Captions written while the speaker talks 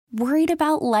Worried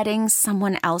about letting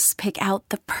someone else pick out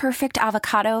the perfect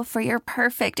avocado for your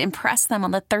perfect impress them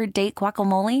on the third date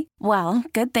guacamole? Well,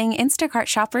 good thing Instacart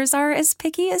shoppers are as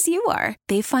picky as you are.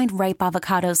 They find ripe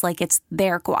avocados like it's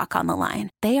their guac on the line.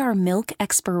 They are milk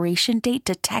expiration date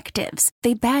detectives.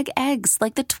 They bag eggs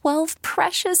like the 12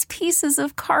 precious pieces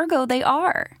of cargo they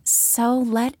are. So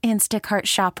let Instacart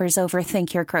shoppers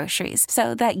overthink your groceries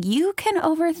so that you can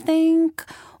overthink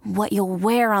what you'll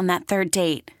wear on that third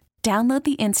date. Download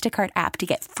the Instacart app to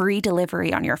get free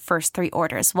delivery on your first 3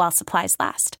 orders while supplies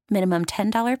last. Minimum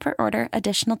 $10 per order.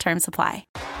 Additional terms apply.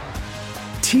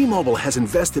 T-Mobile has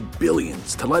invested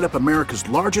billions to light up America's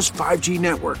largest 5G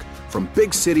network, from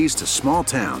big cities to small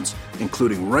towns,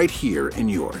 including right here in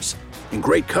yours. And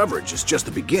great coverage is just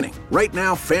the beginning. Right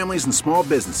now, families and small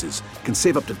businesses can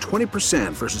save up to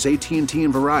 20% versus AT&T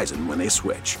and Verizon when they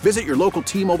switch. Visit your local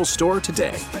T-Mobile store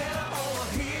today.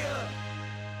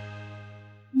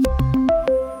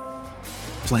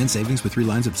 Plan savings with 3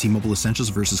 lines of T-Mobile Essentials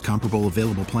versus comparable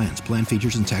available plans. Plan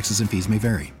features and taxes and fees may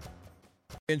vary.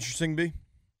 Interesting, B.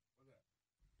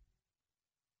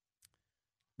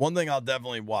 One thing I'll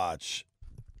definitely watch,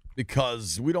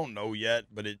 because we don't know yet,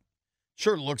 but it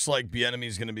sure looks like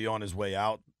Bieniemy's going to be on his way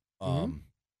out.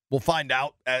 We'll find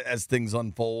out as things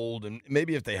unfold, and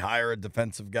maybe if they hire a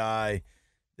defensive guy,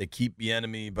 they keep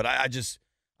Bieniemy. But I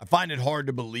find it hard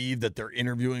to believe that they're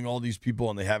interviewing all these people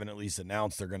and they haven't at least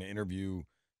announced they're going to interview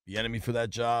Bieniemy for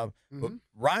that job. But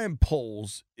Ryan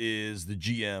Poles is the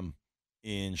GM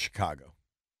in Chicago.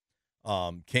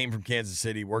 Came from Kansas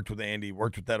City, worked with Andy,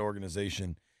 worked with that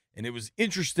organization. And it was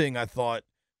interesting, I thought,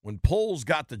 when Poles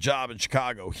got the job in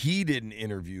Chicago, he didn't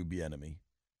interview Bieniemy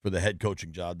for the head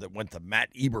coaching job. That went to Matt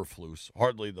Eberflus,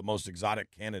 hardly the most exotic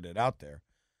candidate out there.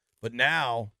 But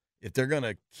now, if they're going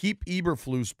to keep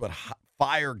Eberflus but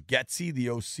fire Getsy, the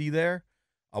OC there,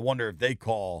 I wonder if they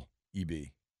call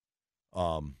EB.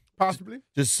 Possibly.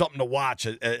 Just something to watch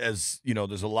as you know,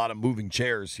 there's a lot of moving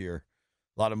chairs here,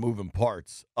 a lot of moving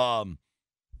parts.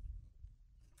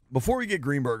 Before we get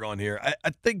Greenberg on here,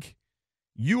 I think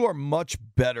you are much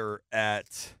better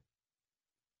at,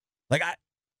 like,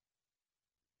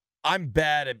 I'm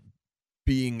bad at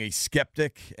being a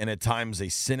skeptic and at times a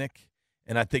cynic,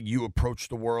 and I think you approach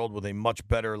the world with a much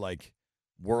better, like,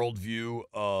 worldview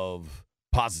of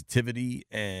positivity,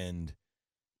 and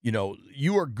you know,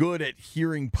 you are good at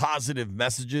hearing positive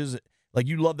messages. Like,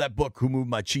 you love that book, Who Moved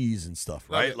My Cheese and stuff,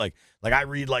 right? Like I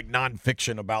read like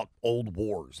nonfiction about old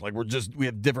wars. Like, we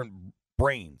have different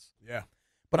brains. Yeah.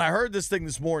 But I heard this thing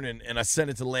this morning and I sent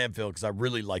it to the landfill because I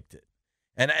really liked it.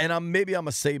 And maybe I'm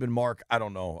a Saban mark. I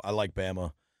don't know. I like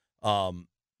Bama.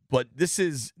 But this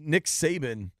is Nick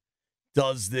Saban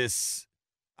does this.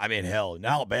 I mean, hell, in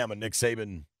Alabama, Nick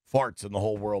Saban farts and the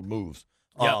whole world moves.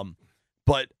 Yep.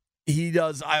 But he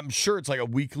does, I'm sure it's like a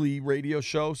weekly radio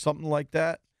show, something like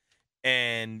that.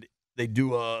 And they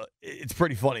do it's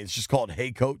pretty funny. It's just called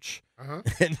Hey Coach. Uh-huh.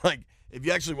 And like, if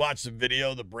you actually watch the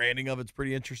video, the branding of it's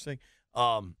pretty interesting.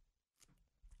 I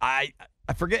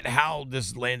forget how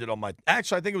this landed on my,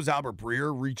 actually, I think it was Albert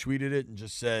Breer retweeted it and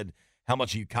just said how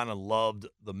much he kind of loved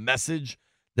the message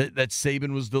that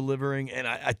Saban was delivering. And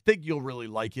I think you'll really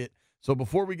like it. So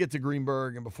before we get to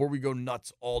Greenberg and before we go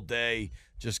nuts all day,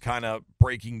 just kind of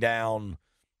breaking down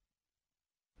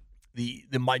the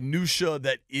minutia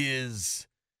that is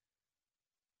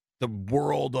the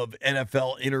world of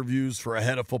NFL interviews for a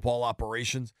head of football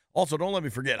operations. Also, don't let me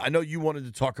forget, I know you wanted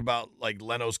to talk about like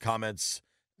Leno's comments.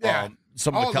 Yeah,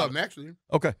 some all of of them, actually.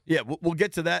 Okay, yeah, we'll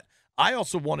get to that. I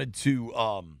also wanted to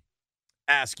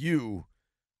ask you,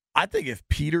 I think if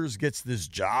Peters gets this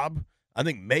job, I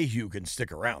think Mayhew can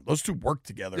stick around. Those two work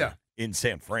together in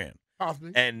San Fran.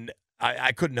 Possibly. And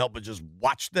I couldn't help but just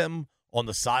watch them on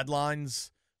the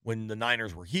sidelines when the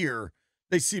Niners were here.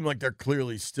 They seem like they're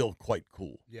clearly still quite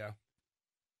cool. Yeah.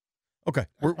 Okay.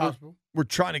 Possible. We're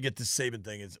trying to get this Saban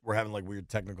thing. We're having like weird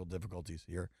technical difficulties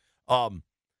here. But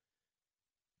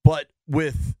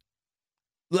let's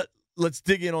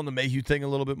dig in on the Mayhew thing a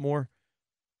little bit more.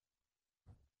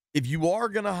 If you are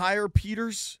going to hire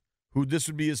Peters, who this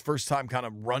would be his first time kind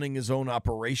of running his own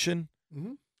operation,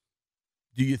 do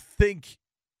you think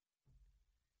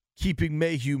keeping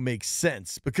Mayhew makes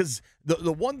sense? Because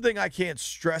the one thing I can't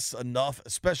stress enough,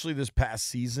 especially this past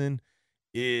season,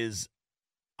 is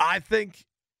I think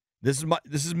this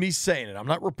is me saying it. I'm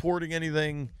not reporting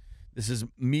anything. This is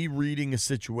me reading a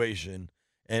situation,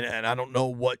 and I don't know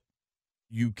what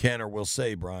you can or will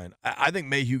say, Brian. I think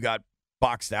Mayhew got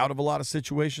boxed out of a lot of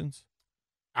situations.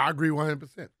 I agree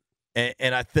 100%.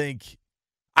 And I think,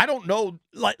 I don't know,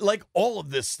 like all of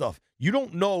this stuff, you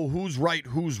don't know who's right,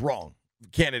 who's wrong,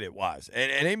 candidate-wise.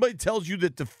 And anybody tells you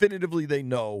that definitively they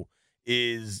know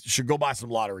should go buy some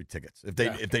lottery tickets if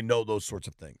they know those sorts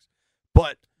of things.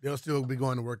 But they'll still be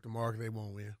going to work tomorrow because they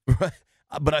won't win. Right.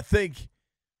 But I think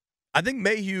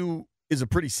Mayhew is a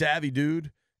pretty savvy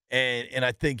dude, and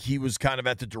I think he was kind of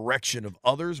at the direction of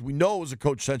others. We know it was a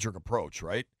coach-centric approach,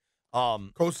 right?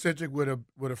 Coach-centric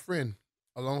with a friend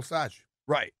alongside you.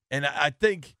 Right. And I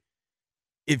think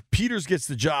if Peters gets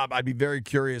the job, I'd be very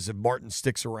curious if Martin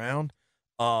sticks around.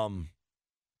 And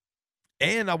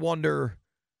I wonder,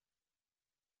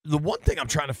 the one thing I'm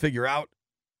trying to figure out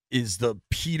is the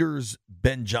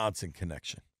Peters-Ben Johnson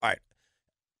connection. All right.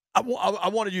 I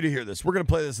wanted you to hear this. We're going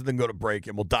to play this and then go to break,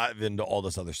 and we'll dive into all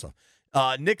this other stuff.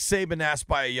 Nick Saban asked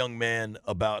by a young man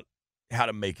about how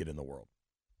to make it in the world.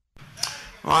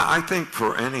 Well, I think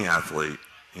for any athlete,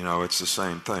 it's the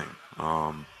same thing.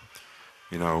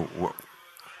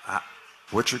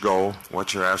 What's your goal?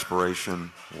 What's your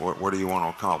aspiration? What do you want to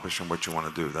accomplish and what you want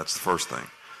to do? That's the first thing.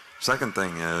 Second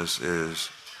thing is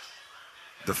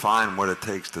define what it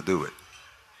takes to do it.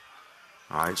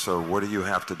 All right, so what do you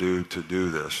have to do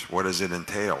this? What does it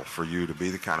entail for you to be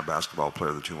the kind of basketball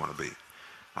player that you want to be?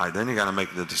 All right, then you got to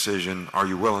make the decision, are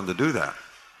you willing to do that?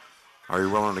 Are you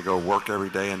willing to go work every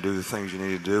day and do the things you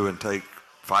need to do and take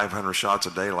 500 shots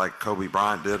a day like Kobe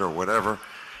Bryant did or whatever,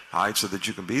 all right, so that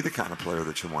you can be the kind of player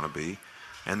that you want to be?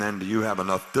 And then do you have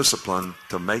enough discipline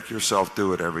to make yourself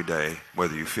do it every day,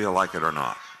 whether you feel like it or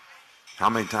not? How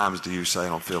many times do you say, I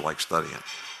don't feel like studying?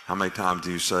 How many times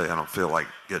do you say, I don't feel like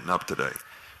getting up today?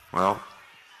 Well,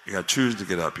 you got to choose to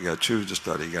get up. You got to choose to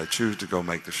study. You got to choose to go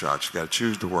make the shots. You got to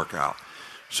choose to work out.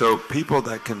 So people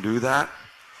that can do that,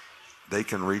 they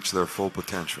can reach their full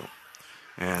potential.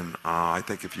 And I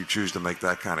think if you choose to make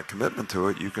that kind of commitment to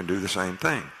it, you can do the same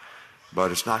thing.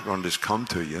 But it's not going to just come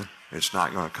to you. It's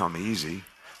not going to come easy.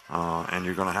 And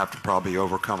you're going to have to probably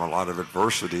overcome a lot of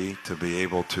adversity to be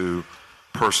able to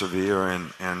persevere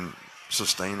and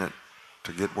sustain it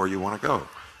to get where you want to go.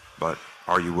 But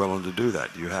are you willing to do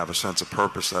that? Do you have a sense of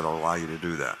purpose that will allow you to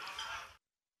do that?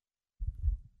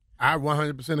 I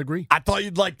 100% agree. I thought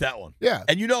you'd like that one. Yeah.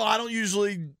 And I don't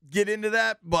usually get into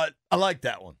that, but I like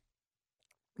that one.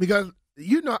 Because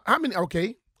how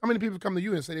many people come to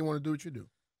you and say they want to do what you do?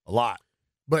 A lot.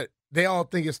 But they all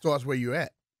think it starts where you're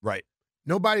at. Right.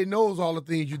 Nobody knows all the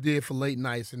things you did for late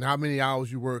nights and how many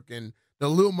hours you work and the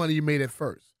little money you made at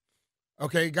first.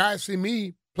 Okay, guys see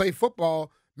me play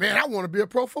football. Man, I want to be a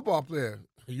pro football player.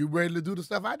 Are you ready to do the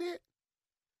stuff I did?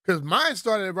 Because mine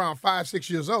started around 5, 6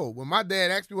 years old when my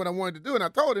dad asked me what I wanted to do, and I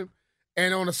told him.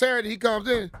 And on a Saturday, he comes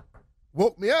in,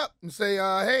 woke me up, and say,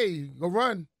 hey, go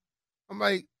run. I'm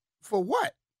like, for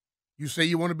what? You say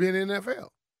you want to be in the NFL.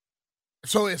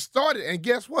 So it started, and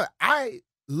guess what? I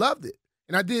loved it.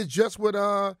 And I did just what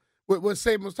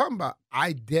Saban was talking about.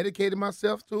 I dedicated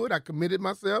myself to it. I committed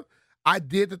myself. I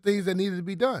did the things that needed to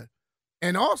be done.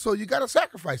 And also, you got to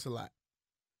sacrifice a lot.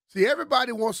 See,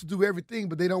 everybody wants to do everything,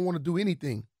 but they don't want to do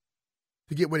anything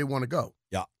to get where they want to go.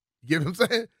 Yeah. You get what I'm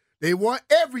saying? They want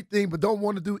everything, but don't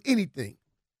want to do anything.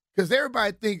 Because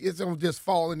everybody thinks it's going to just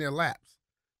fall in their laps.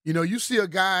 You see a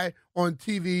guy on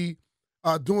TV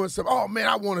doing something, oh, man,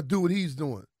 I want to do what he's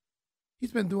doing.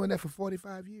 He's been doing that for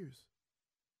 45 years.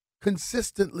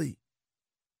 Consistently.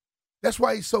 That's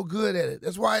why he's so good at it.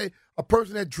 That's why a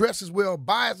person that dresses well,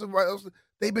 buys somebody else,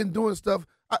 they've been doing stuff.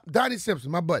 Donnie Simpson,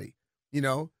 my buddy,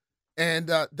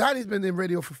 and Donnie's been in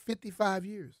radio for 55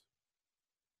 years.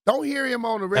 Don't hear him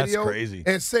on the radio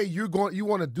and say you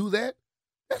want to do that.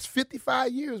 That's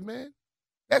 55 years, man.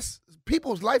 That's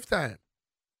people's lifetime.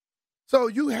 So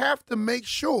you have to make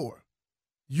sure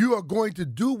you are going to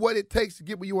do what it takes to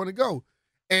get where you want to go.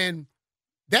 And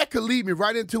that could lead me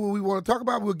right into what we want to talk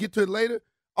about. We'll get to it later.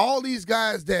 All these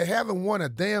guys that haven't won a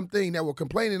damn thing, that were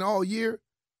complaining all year,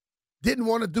 didn't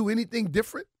want to do anything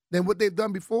different than what they've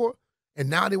done before, and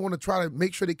now they want to try to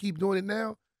make sure they keep doing it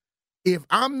now. If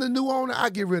I'm the new owner, I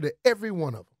get rid of every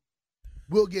one of them.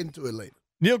 We'll get into it later.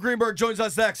 Neil Greenberg joins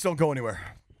us next. Don't go anywhere.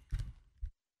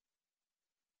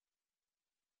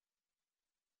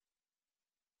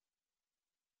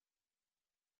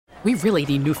 We really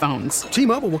need new phones.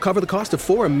 T-Mobile will cover the cost of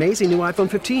 4 amazing new iPhone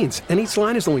 15s, and each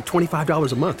line is only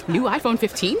 $25 a month. New iPhone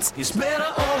 15s? It's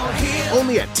better over here.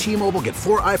 Only at T-Mobile, get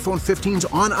 4 iPhone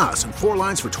 15s on us and 4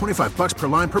 lines for $25 per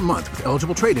line per month with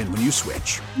eligible trade-in when you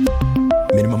switch.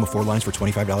 Minimum of 4 lines for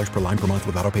 $25 per line per month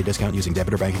with autopay discount using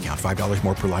debit or bank account. $5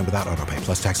 more per line without autopay,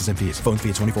 plus taxes and fees. Phone fee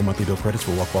at 24 monthly bill credits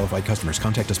for well-qualified customers.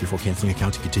 Contact us before canceling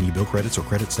account to continue bill credits or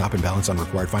credit stop and balance on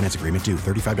required finance agreement due.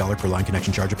 $35 per line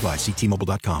connection charge applies. See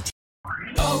T-Mobile.com.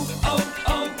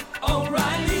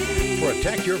 O'Reilly.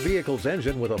 Protect your vehicle's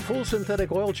engine with a full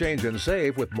synthetic oil change and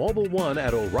save with Mobil 1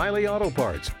 at O'Reilly Auto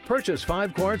Parts. Purchase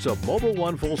 5 quarts of Mobil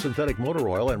 1 full synthetic motor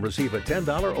oil and receive a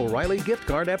 $10 O'Reilly gift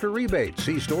card after rebate.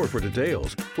 See store for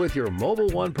details. With your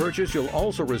Mobil 1 purchase, you'll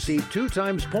also receive 2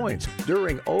 times points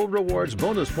during O Rewards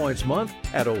Bonus Points Month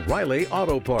at O'Reilly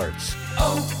Auto Parts.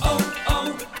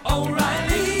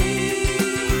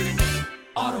 O'Reilly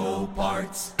Auto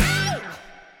Parts.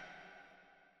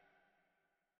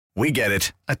 We get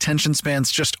it. Attention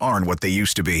spans just aren't what they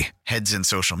used to be. Heads in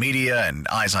social media and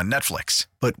eyes on Netflix.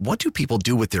 But what do people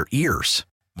do with their ears?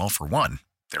 Well, for one,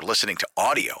 they're listening to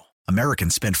audio.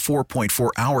 Americans spend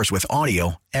 4.4 hours with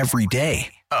audio every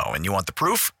day. Oh, and you want the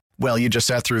proof? Well, you just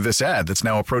sat through this ad that's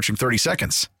now approaching 30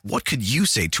 seconds. What could you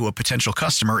say to a potential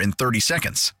customer in 30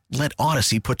 seconds? Let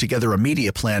Odyssey put together a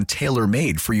media plan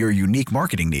tailor-made for your unique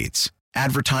marketing needs.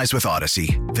 Advertise with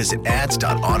Odyssey. Visit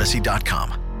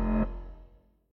ads.odyssey.com.